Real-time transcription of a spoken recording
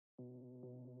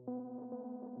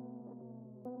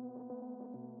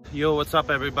Yo, what's up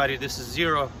everybody? This is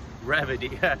Zero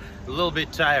Gravity. A little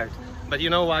bit tired, but you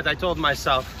know what? I told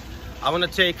myself I want to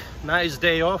take a nice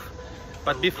day off,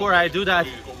 but before I do that,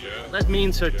 let me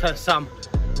insert some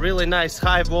really nice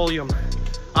high volume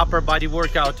upper body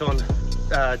workout on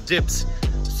dips,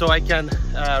 so I can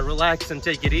relax and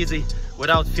take it easy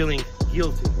without feeling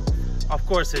guilty. Of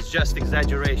course, it's just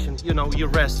exaggeration. You know, you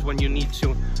rest when you need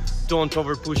to. Don't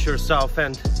overpush yourself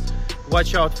and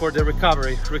watch out for the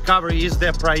recovery. Recovery is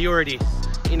the priority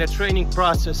in a training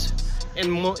process.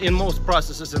 In most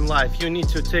processes in life, you need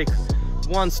to take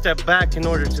one step back in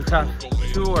order to have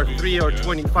 2 or 3 or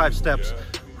 25 steps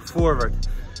forward.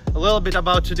 A little bit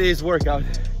about today's workout.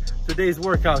 Today's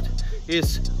workout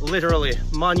is literally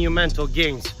monumental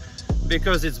gains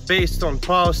because it's based on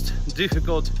paused,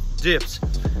 difficult dips.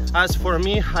 As for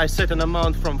me, I set an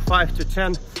amount from 5 to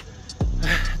 10.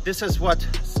 This is what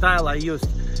style I used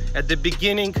at the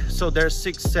beginning. So there's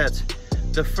 6 sets.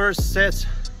 The first sets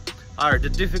are the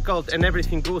difficult and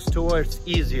everything goes towards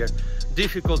easier.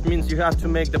 Difficult means you have to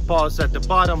make the pause at the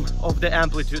bottom of the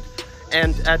amplitude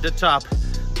and at the top.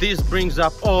 This brings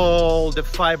up all the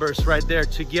fibers right there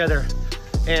together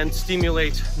and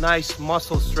stimulate nice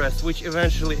muscle stress, which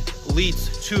eventually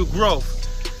leads to growth.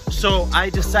 So I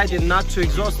decided not to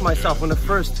exhaust myself on the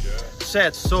first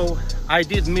set, so I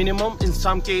did minimum in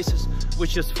some cases,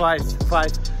 which is 5.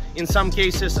 In some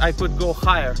cases I could go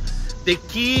higher. The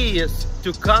key is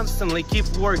to constantly keep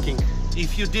working.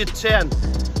 If you did 10,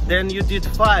 then you did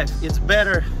 5. It's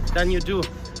better than you do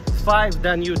 5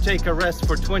 than you take a rest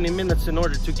for 20 minutes in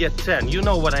order to get 10. You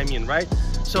know what I mean, right?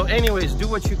 So anyways, do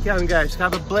what you can, guys.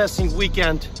 Have a blessing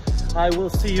weekend. I will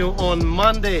see you on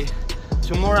Monday.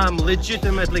 Tomorrow I'm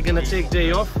legitimately gonna take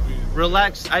day off.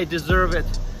 Relax, I deserve it.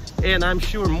 And I'm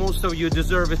sure most of you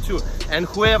deserve it too. And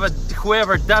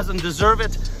whoever doesn't deserve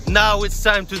it, now it's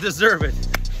time to deserve it.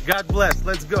 God bless,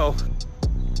 let's go.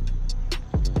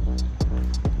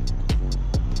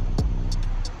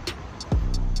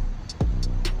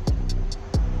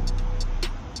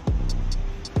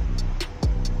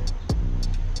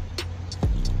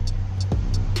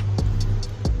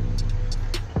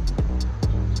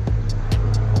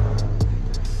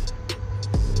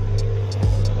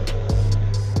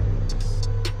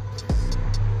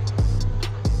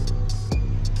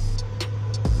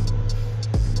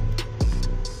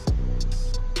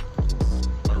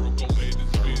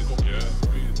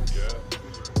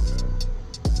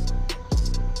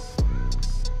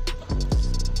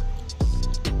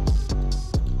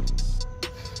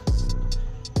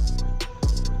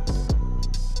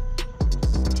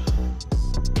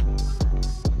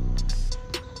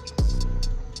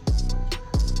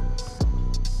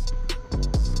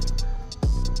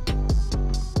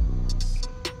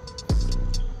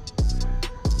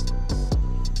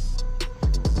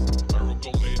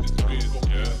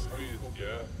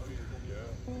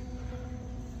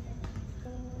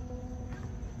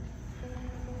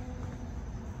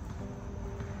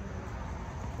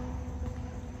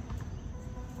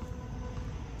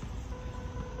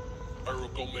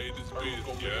 Made this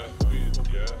beat,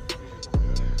 yeah.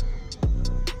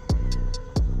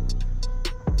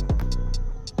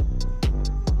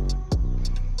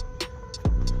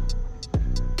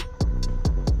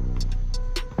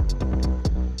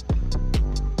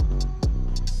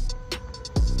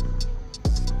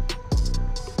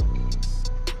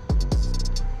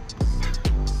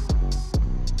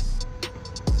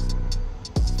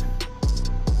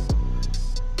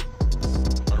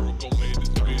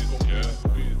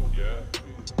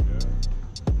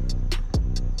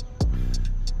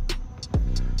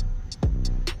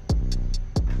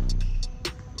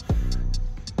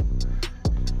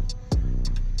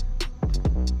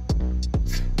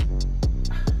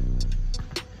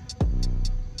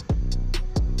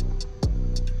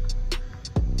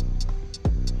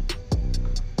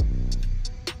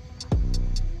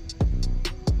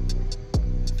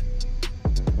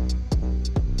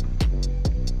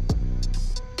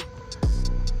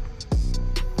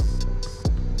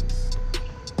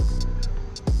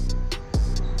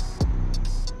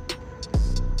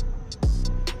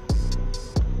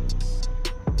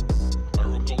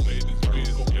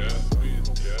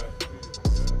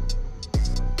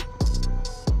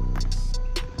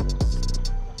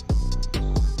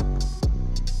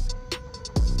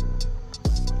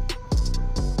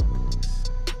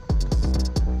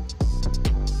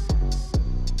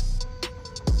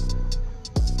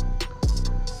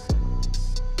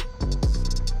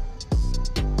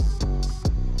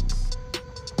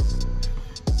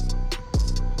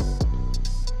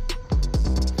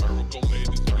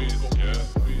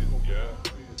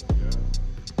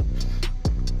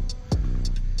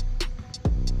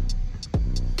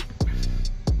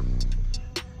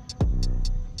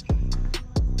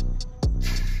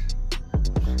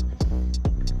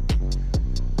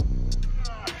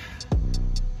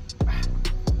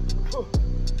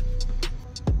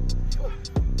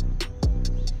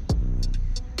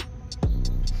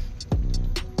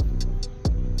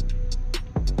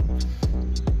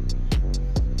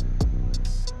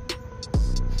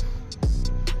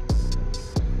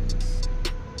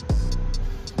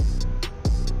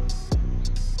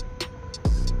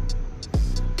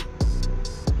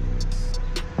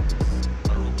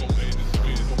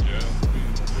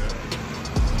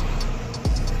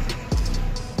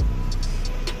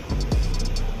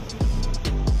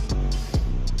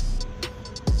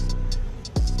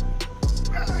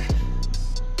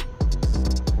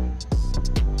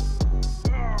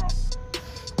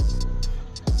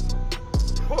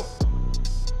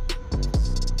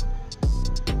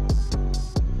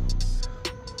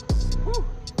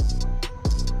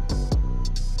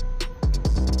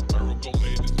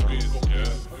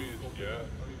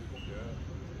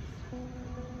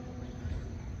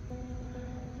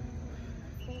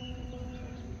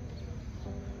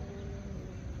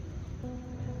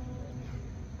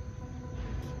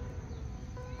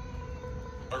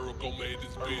 Rico made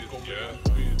this beat, yeah.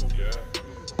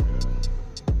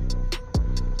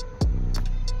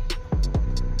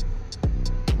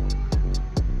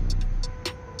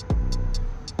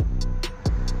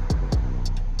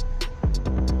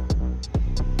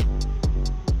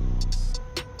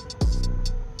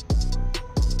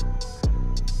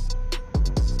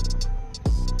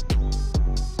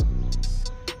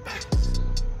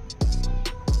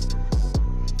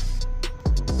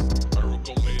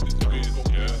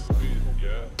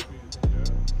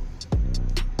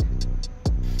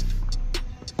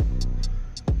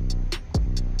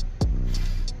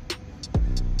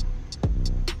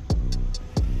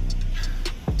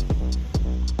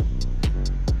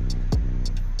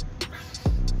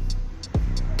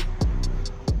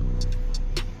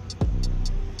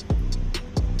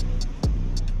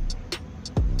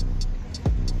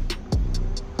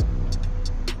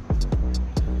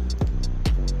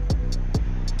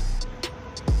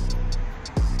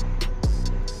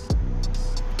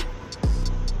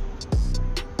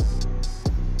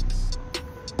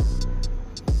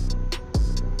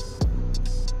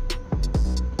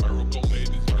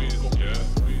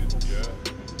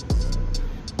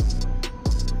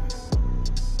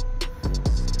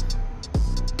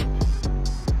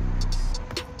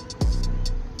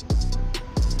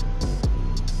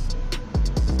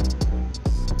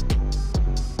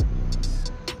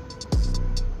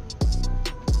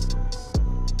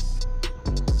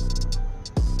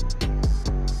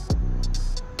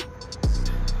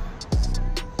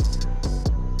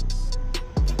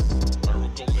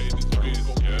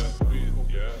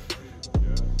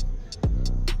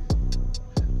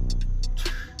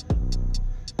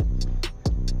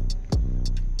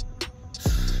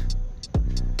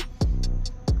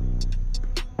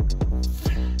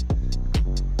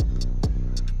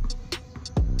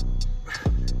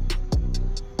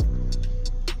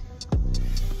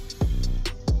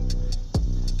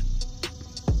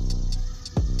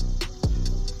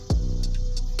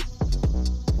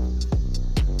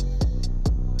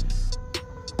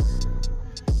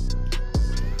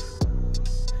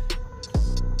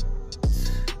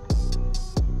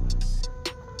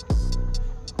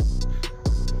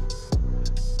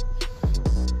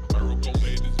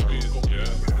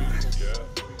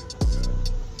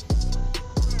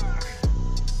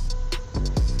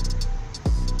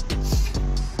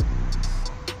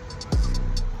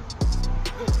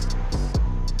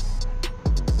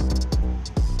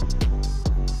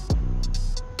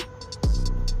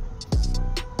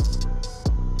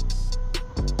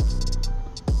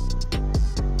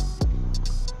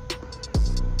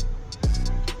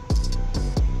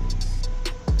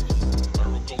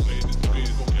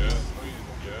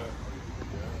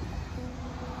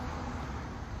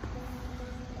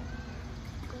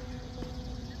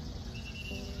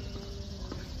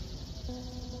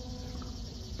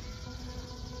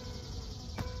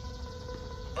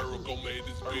 Rico made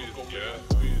this beat,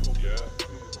 yeah.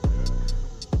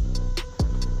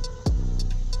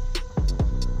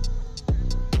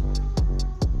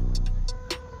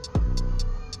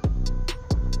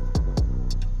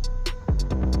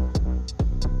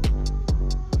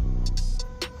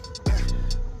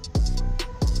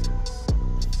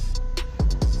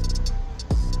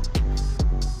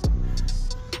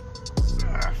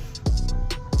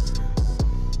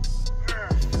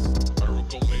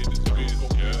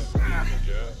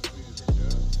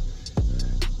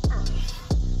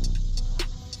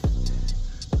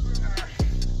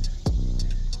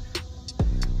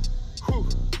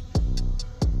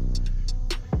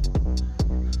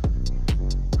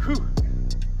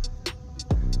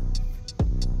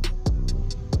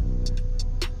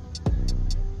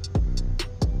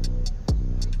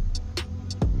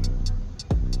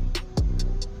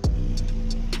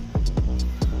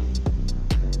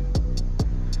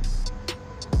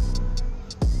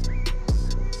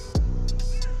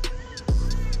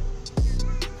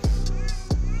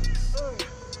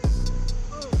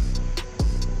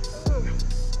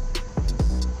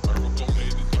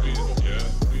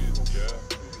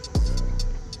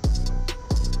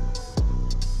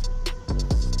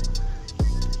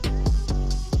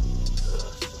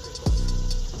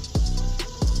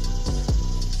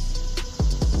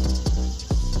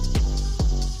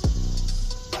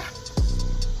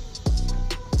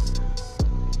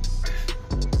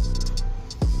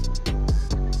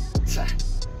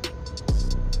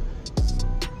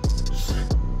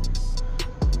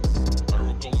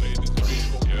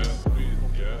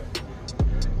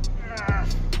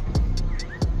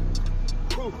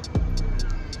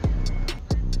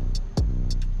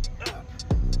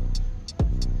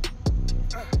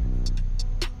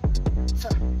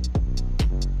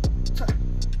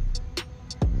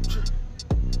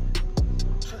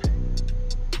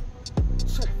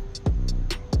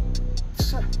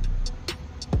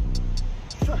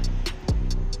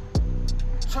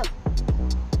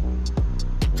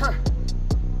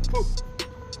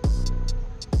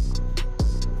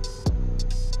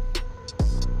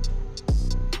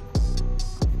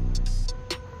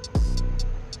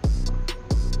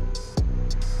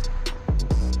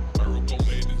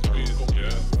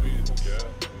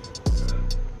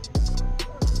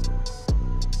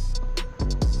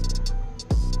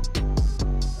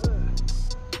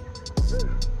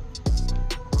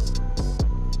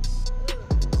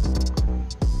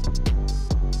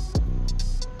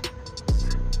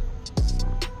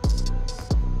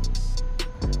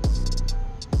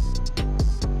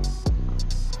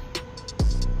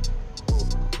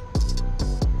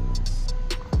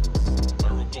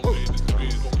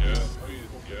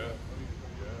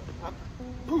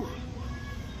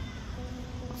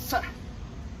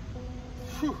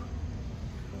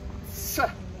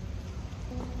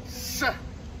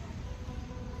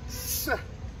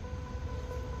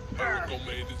 Erico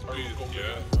made this beat,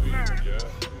 yeah.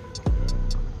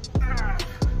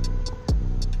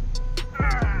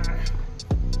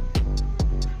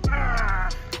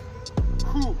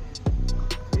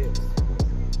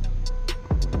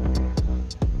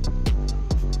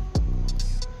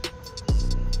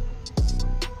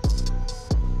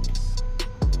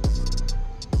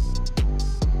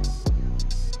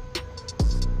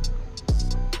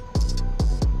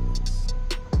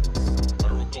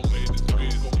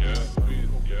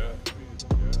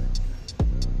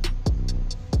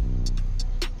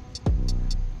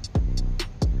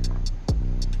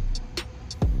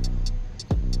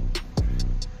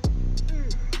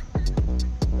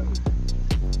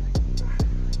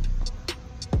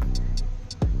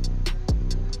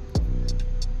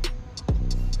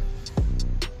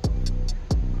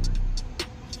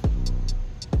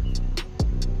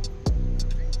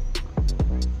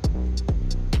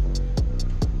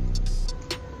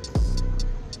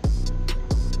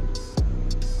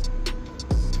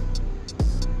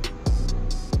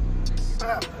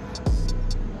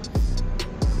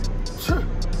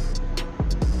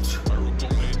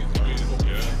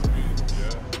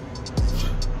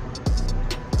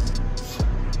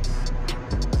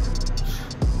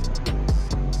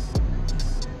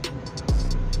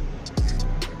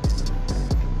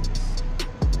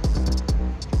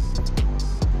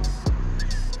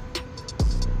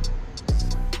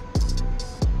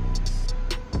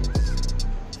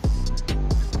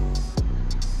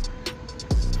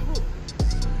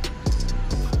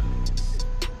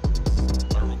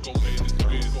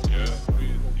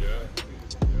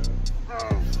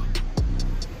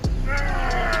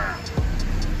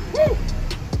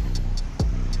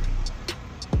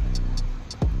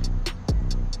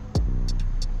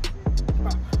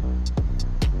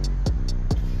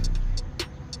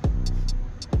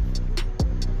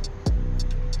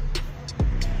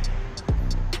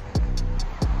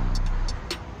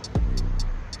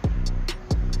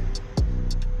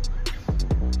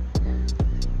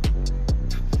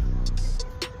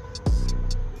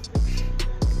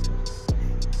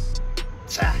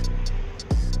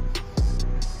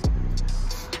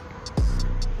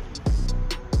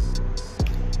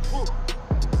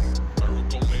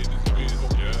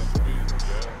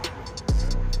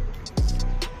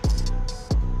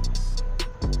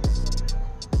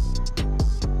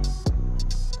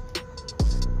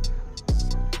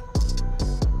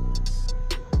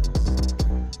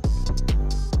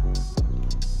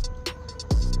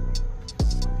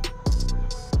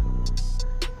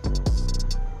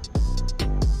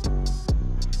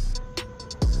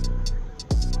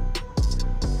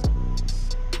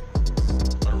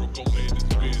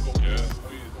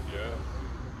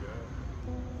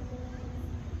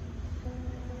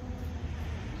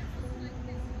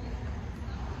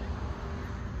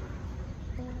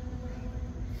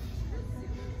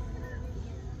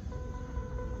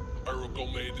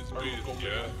 Erico made this beat,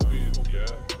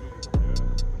 yeah.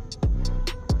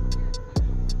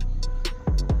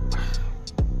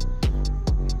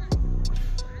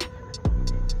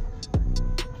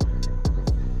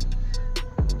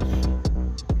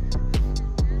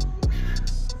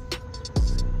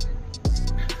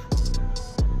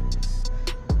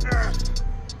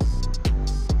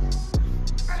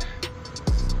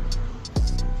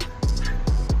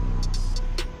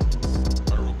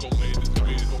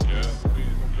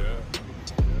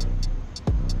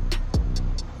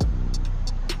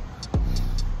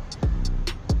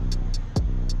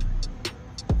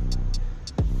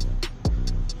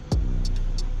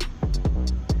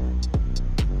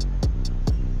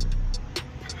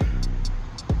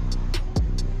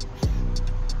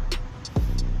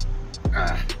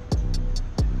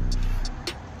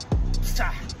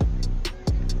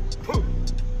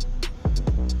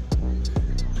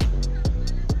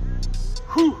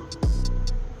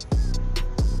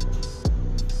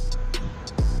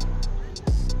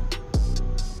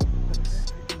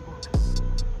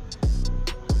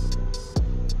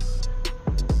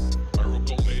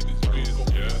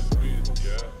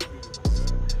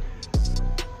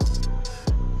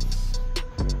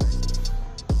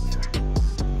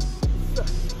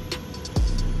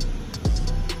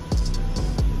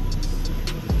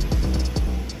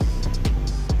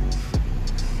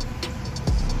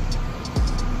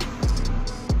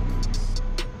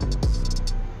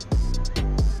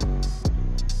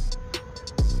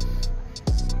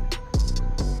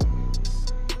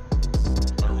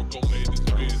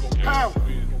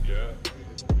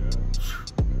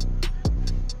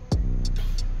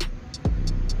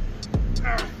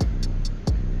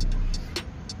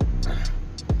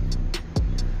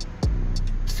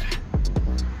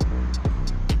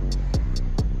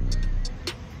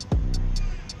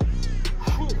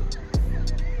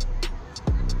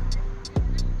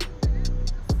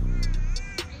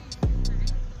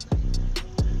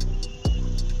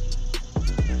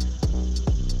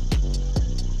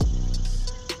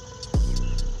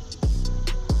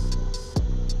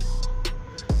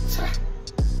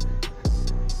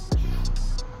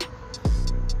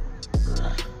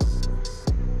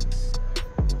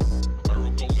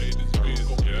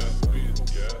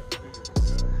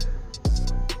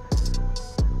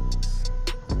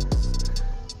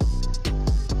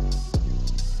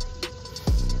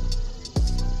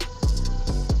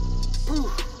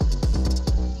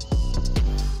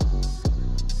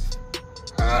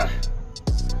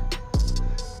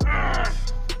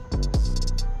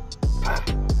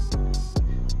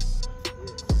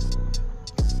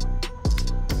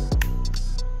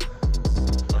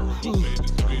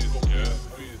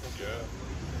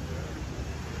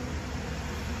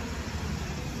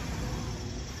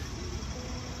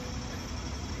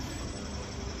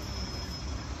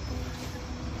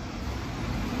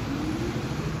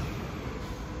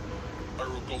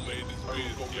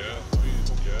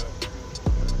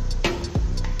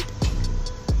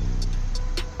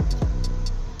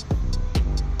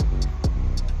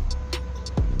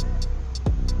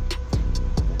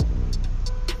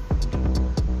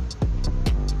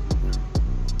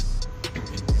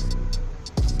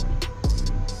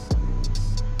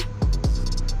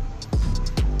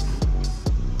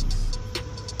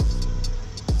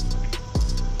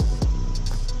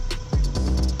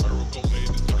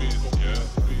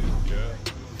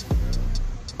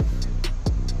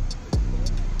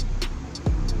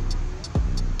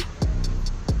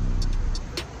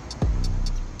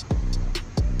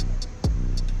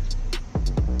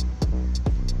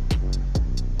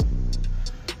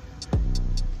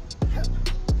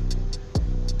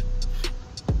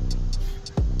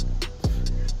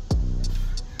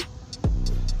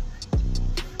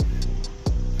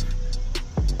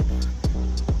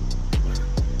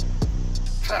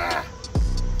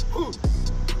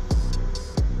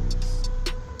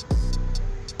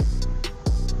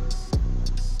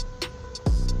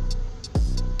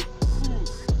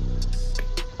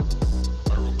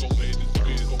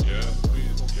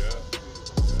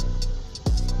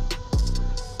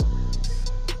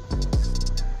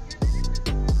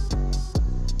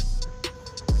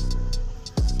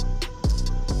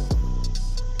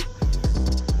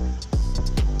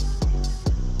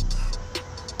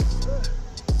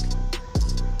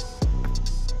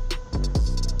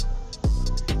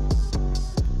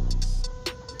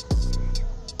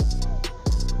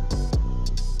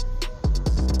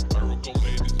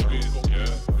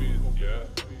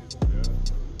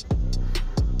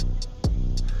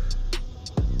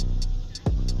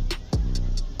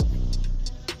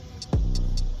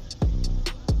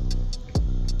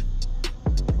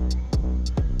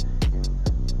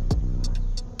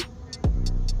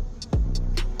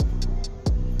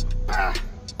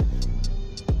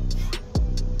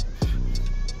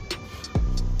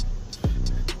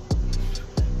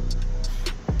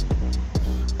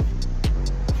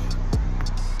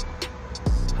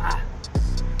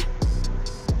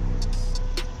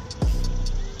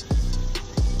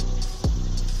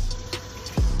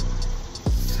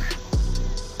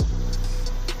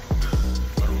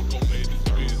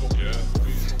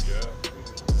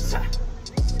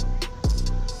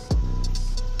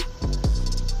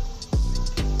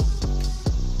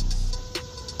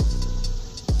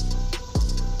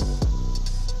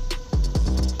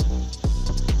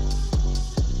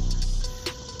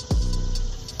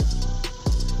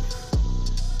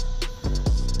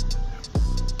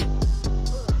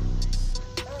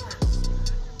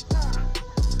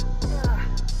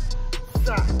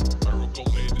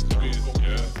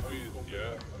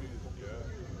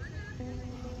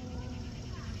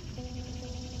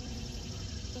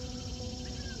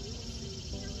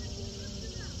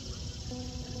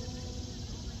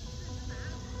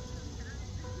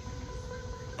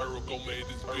 Made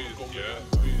this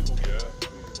beat,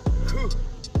 yeah.